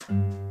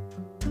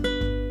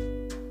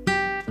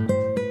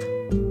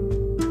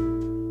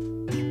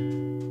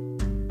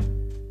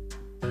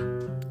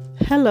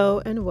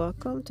Hello and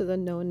welcome to the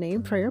No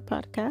Name Prayer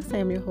Podcast. I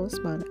am your host,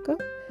 Monica.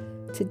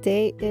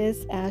 Today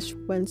is Ash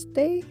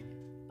Wednesday.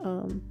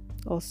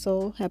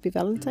 Also, happy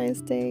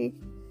Valentine's Day.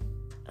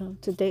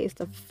 Today is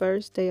the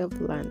first day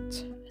of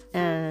Lent,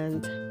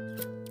 and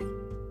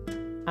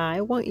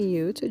I want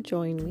you to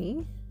join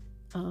me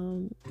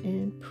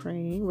in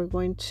praying. We're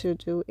going to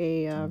do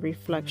a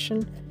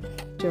reflection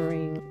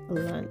during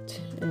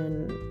Lent,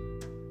 and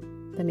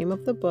the name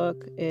of the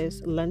book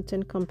is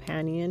Lenten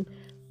Companion,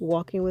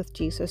 Walking with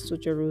Jesus to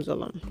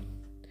Jerusalem.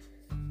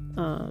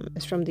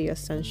 It's from the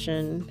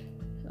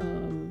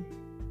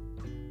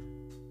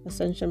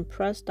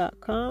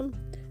ascensionpress.com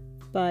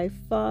by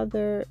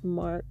Father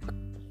Mark.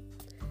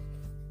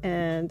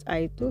 And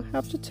I do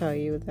have to tell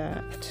you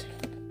that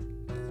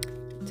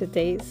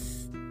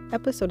today's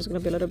episode is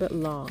going to be a little bit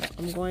long.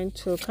 I'm going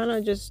to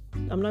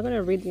I'm not going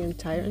to read the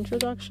entire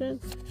introduction,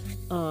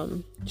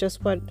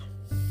 just what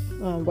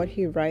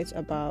he writes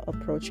about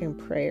approaching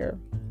prayer.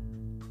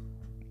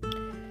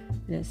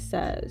 And it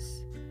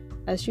says,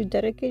 as you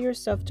dedicate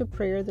yourself to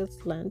prayer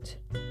this Lent,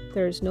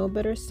 there is no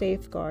better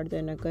safeguard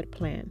than a good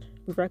plan.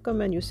 We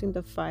recommend using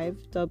the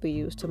 5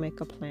 W's to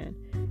make a plan.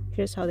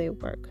 Here's how they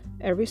work.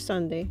 Every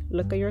Sunday,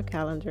 look at your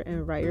calendar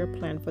and write your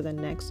plan for the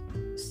next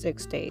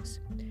 6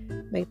 days.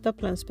 Make the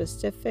plan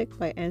specific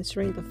by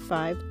answering the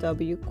 5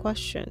 W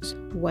questions.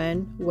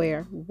 When,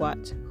 where,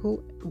 what,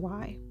 who,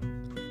 why.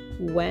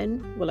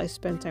 When will I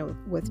spend time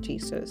with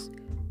Jesus?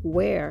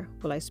 Where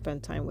will I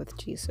spend time with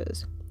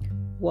Jesus?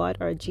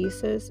 What are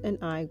Jesus and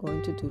I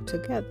going to do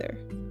together?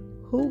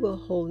 Who will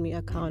hold me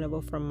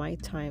accountable for my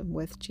time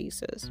with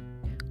Jesus?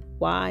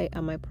 Why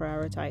am I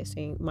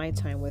prioritizing my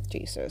time with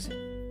Jesus?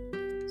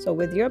 So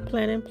with your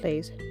plan in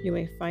place, you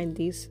may find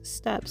these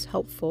steps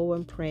helpful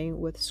when praying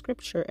with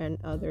scripture and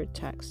other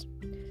texts.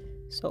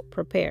 So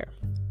prepare.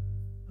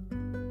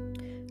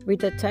 Read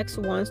the text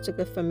once to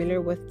get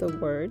familiar with the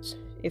words.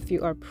 If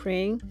you're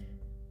praying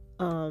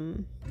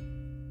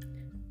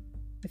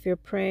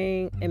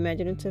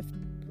imaginative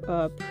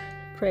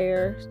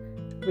prayers,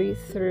 read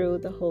through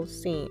the whole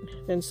scene.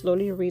 Then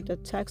slowly read the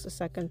text a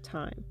second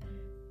time.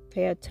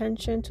 Pay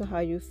attention to how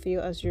you feel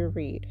as you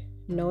read.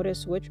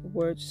 Notice which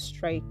words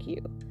strike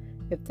you.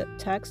 If the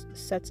text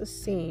sets a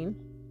scene,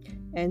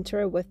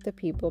 enter it with the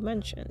people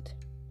mentioned.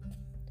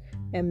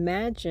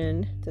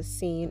 Imagine the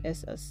scene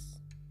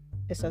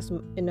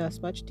in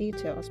as much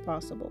detail as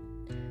possible.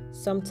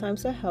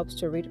 Sometimes it helps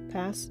to read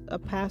the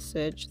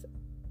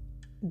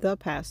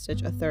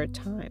passage a third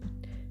time.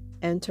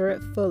 Enter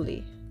it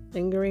fully,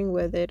 lingering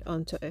with it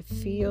until it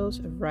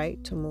feels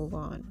right to move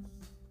on.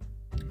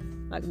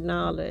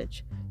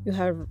 Acknowledge. You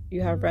have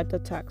read the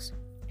text.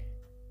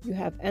 You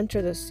have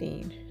entered the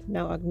scene.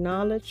 Now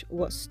acknowledge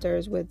what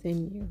stirs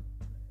within you.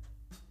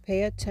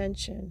 Pay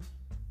attention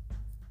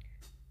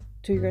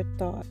to your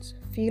thoughts,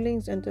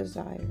 feelings, and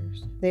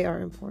desires. They are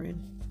important.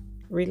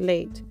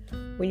 Relate.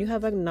 When you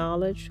have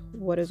acknowledged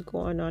what is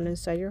going on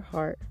inside your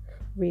heart,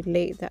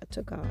 relate that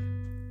to God.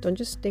 Don't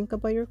just think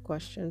about your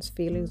questions,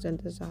 feelings, and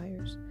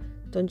desires.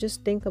 Don't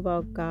just think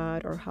about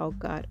God or how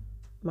God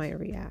might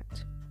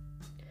react.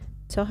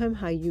 Tell him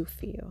how you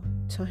feel.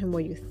 Tell him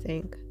what you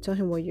think. Tell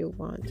him what you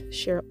want.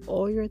 Share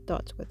all your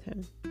thoughts with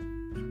him.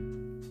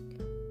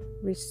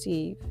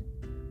 Receive.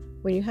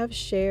 When you have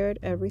shared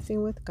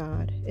everything with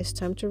God, it's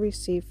time to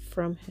receive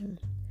from him.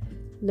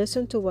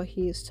 Listen to what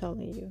he is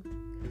telling you.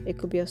 It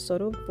could be a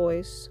subtle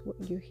voice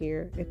you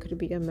hear. It could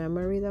be a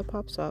memory that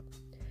pops up.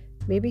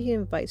 Maybe he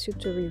invites you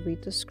to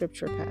reread the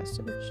scripture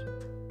passage.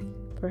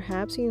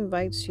 Perhaps he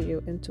invites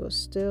you into a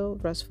still,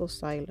 restful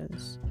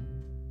silence.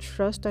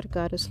 Trust that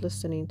God is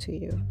listening to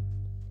you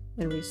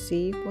and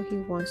receive what he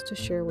wants to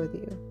share with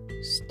you.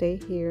 Stay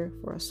here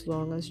for as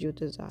long as you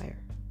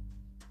desire.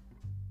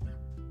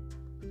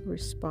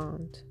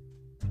 Respond.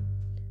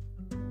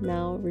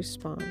 Now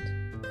respond.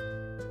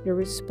 Your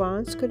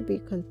response could be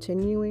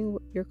continuing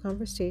your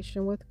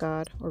conversation with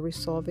God or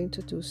resolving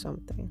to do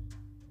something.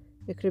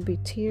 It could be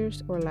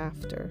tears or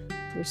laughter.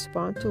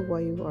 Respond to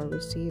what you are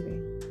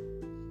receiving.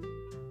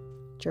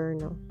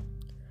 Journal.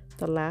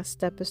 The last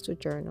step is to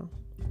journal.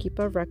 Keep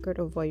a record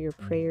of what your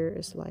prayer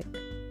is like.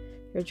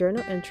 Your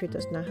journal entry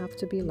does not have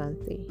to be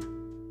lengthy.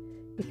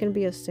 It can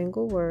be a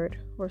single word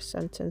or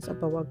sentence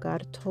about what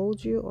God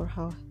told you or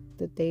how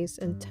the day's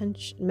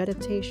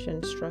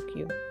meditation struck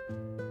you.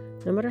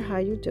 No matter how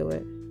you do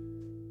it,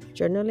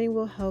 journaling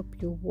will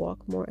help you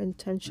walk more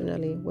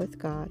intentionally with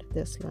God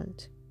this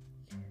Lent.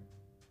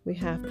 We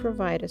have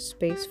provided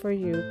space for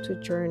you to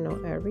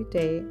journal every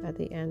day at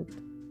the end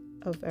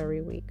of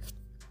every week.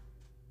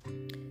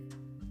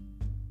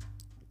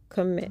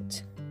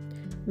 Commit.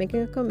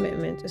 Making a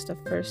commitment is the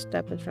first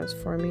step in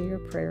transforming your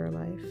prayer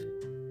life.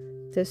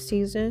 This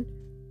season,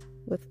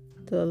 with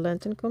the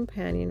Lenten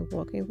Companion,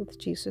 Walking with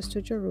Jesus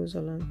to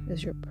Jerusalem,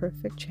 is your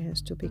perfect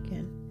chance to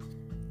begin.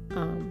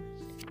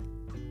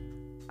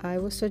 I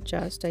would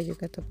suggest that you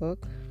get the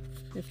book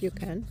if you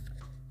can.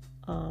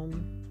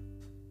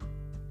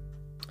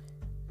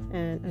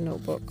 And a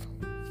notebook.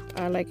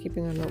 I like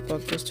keeping a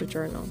notebook just to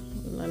journal.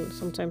 And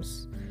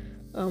sometimes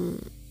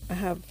I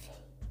have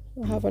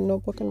I have a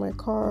notebook in my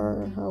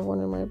car. I have one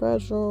in my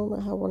bedroom.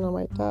 I have one on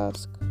my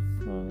desk,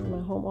 in my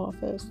home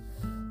office.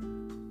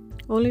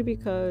 Only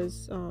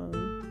because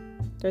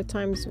there are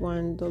times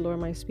when the Lord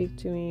might speak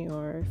to me,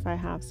 or if I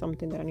have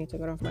something that I need to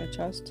get off my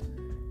chest,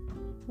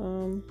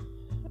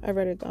 I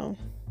write it down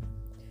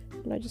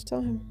and I just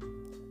tell him.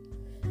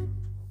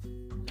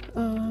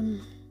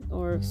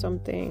 Or if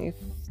something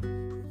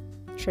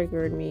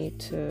triggered me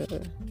to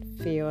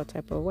feel a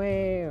type of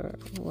way or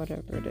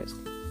whatever it is,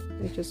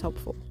 it's just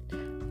helpful.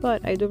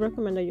 But I do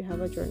recommend that you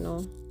have a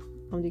journal.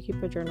 You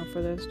keep a journal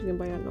for this. You can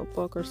buy a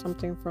notebook or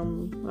something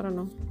from, I don't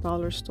know,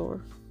 dollar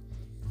store.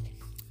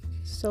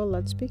 So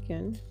let's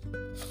begin.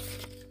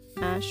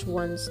 Ash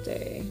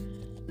Wednesday.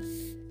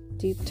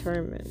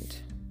 Determined.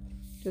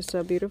 Just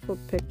a beautiful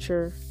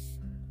picture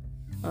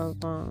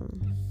of a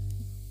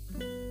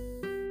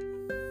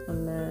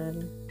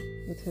man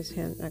with his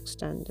hand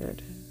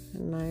extended,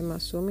 and I'm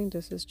assuming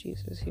this is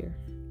Jesus here.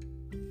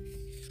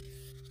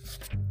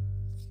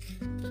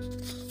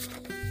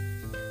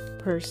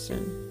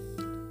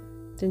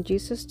 Person. Then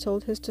Jesus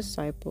told his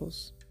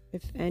disciples,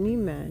 "If any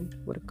man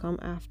would come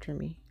after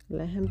me,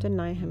 let him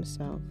deny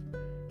himself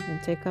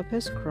and take up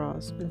his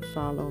cross and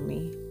follow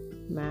me."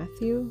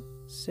 Matthew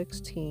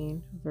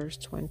 16, verse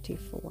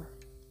 24.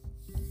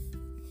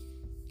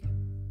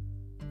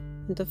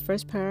 In the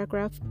first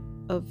paragraph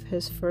of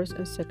his first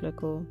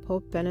encyclical,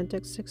 Pope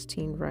Benedict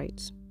XVI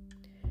writes,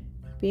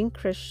 "Being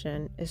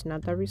Christian is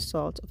not the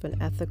result of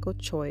an ethical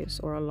choice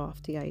or a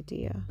lofty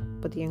idea,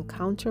 but the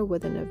encounter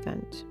with an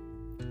event,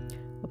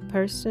 a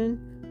person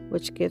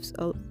which gives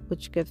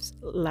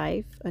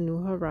life a new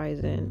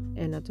horizon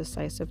and a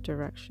decisive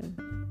direction."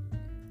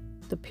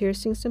 The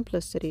piercing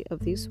simplicity of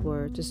these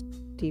words is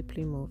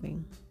deeply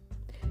moving.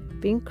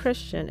 Being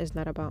Christian is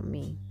not about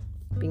me.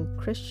 Being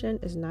Christian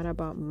is not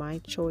about my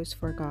choice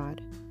for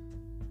God.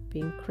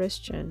 Being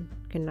Christian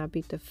cannot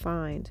be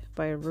defined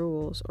by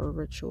rules or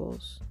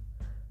rituals,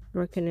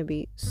 nor can it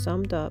be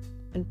summed up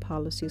in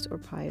policies or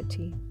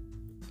piety.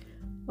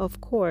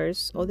 Of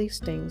course, all these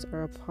things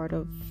are a part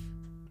of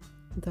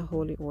the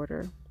holy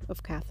order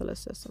of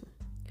Catholicism.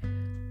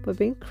 But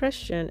being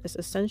Christian is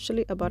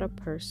essentially about a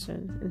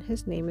person, and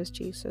his name is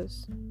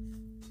Jesus.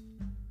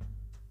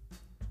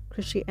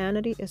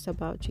 Christianity is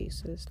about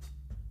Jesus,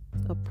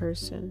 a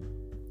person.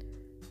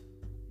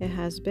 It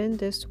has been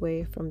this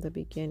way from the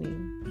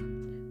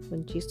beginning.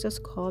 When Jesus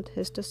called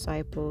his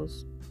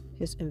disciples,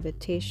 his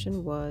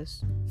invitation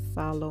was,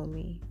 "Follow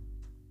me."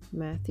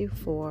 Matthew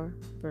 4,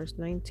 verse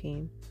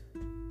 19,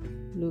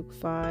 Luke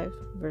 5,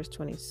 verse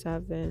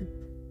 27,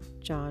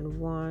 John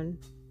 1,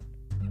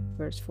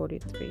 verse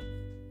 43.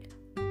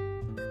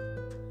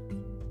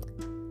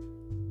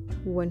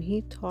 When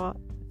he taught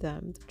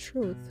them the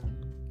truth,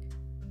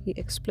 he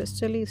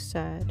explicitly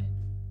said,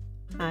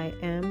 "I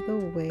am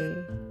the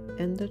way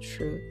and the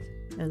truth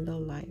and the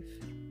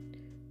life.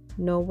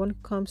 No one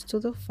comes to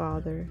the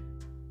Father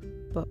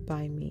but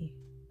by me."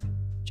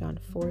 John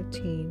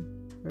 14,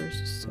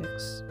 verse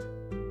 6.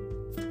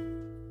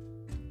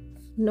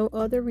 No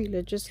other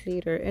religious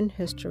leader in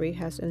history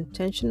has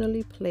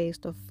intentionally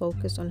placed a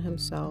focus on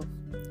himself.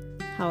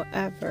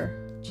 However,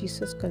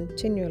 Jesus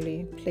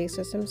continually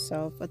places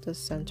himself at the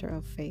center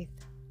of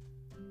faith.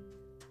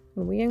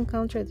 When we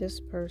encounter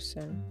this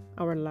person,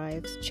 our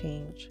lives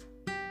change.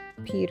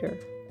 Peter,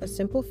 a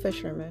simple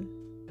fisherman,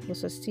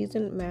 was a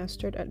seasoned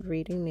master at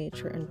reading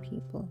nature and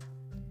people.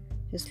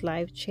 His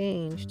life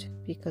changed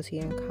because he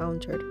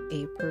encountered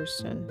a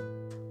person.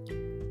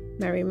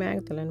 Mary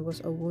Magdalene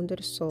was a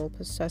wounded soul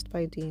possessed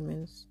by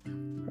demons.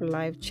 Her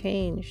life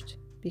changed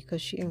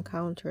because she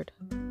encountered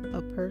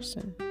a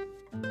person.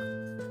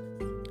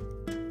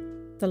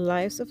 The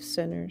lives of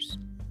sinners,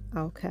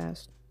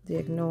 outcasts, the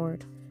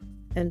ignored,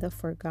 and the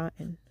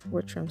forgotten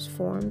were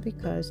transformed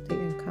because they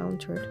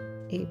encountered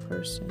a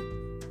person.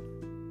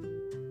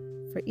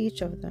 For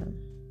each of them,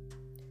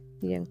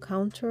 the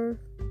encounter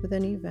with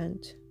an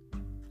event,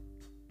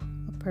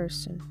 a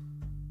person,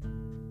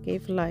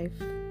 gave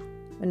life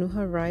a new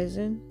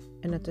horizon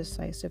and a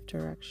decisive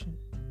direction.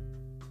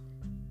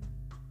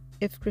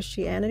 If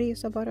Christianity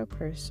is about a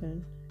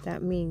person,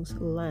 that means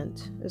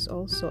Lent is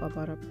also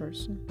about a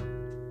person.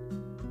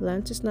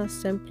 Lent is not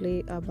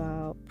simply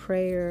about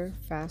prayer,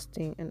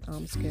 fasting, and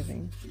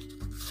almsgiving.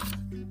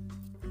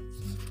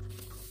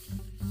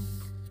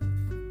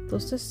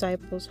 Those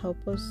disciplines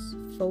help us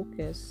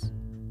focus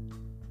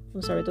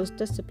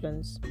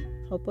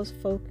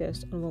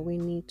on what we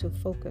need to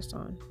focus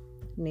on,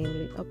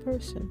 namely a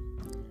person.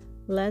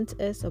 Lent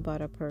is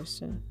about a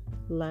person.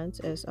 Lent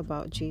is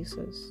about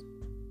Jesus.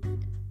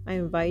 I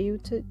invite you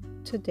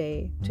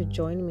today to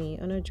join me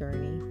on a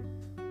journey.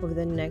 Over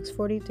the next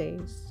 40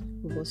 days,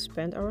 we will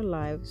spend our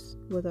lives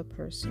with a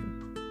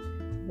person.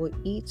 We'll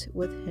eat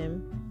with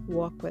him,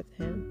 walk with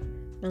him,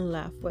 and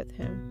laugh with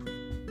him.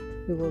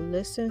 We will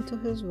listen to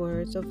his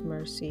words of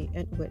mercy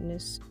and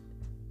witness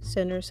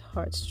sinners'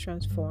 hearts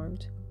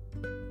transformed.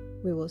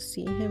 We will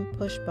see him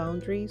push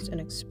boundaries and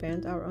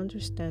expand our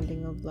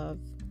understanding of love.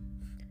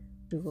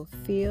 We will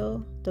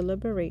feel the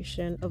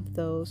liberation of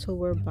those who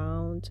were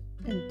bound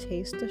and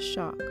taste the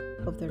shock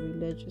of the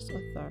religious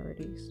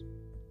authorities.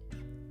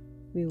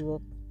 We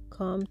will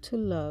come to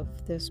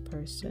love this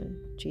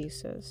person,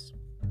 Jesus,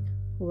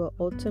 who will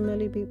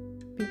ultimately be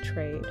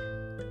betrayed,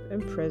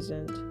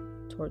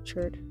 imprisoned,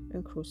 tortured,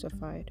 and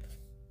crucified.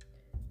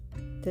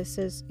 This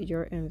is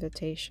your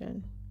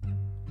invitation.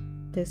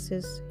 This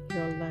is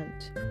your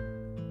Lent.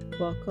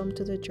 Welcome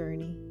to the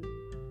journey.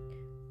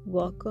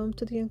 Welcome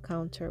to the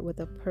encounter with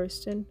a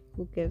person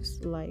who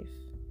gives life,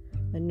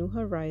 a new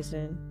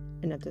horizon,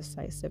 and a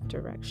decisive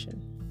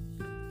direction.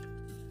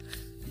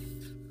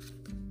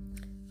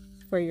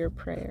 For your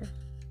prayer.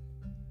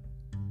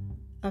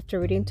 After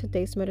reading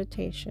today's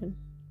meditation,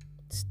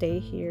 stay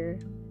here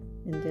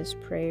in this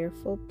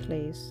prayerful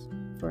place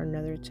for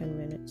another 10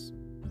 minutes.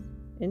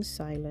 In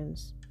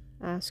silence,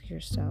 ask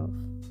yourself,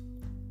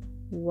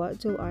 what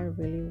do I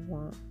really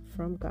want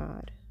from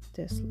God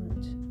this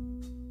Lent?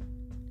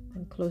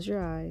 And close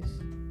your eyes,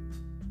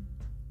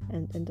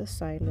 and in the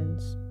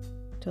silence,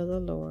 tell the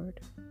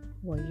Lord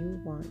what you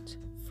want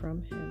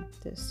from Him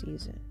this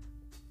season.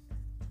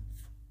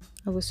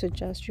 I would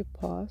suggest you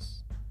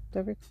pause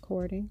the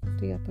recording,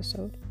 the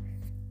episode,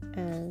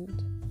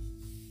 and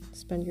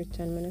spend your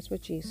 10 minutes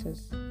with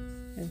Jesus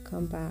and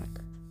come back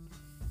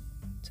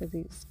to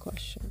these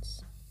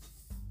questions.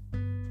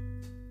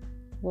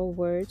 What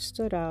words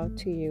stood out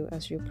to you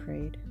as you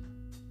prayed?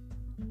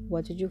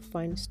 What did you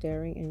find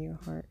stirring in your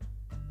heart?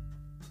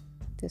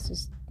 This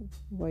is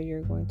what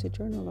you're going to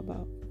journal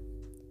about.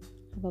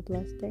 Have a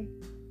blessed day.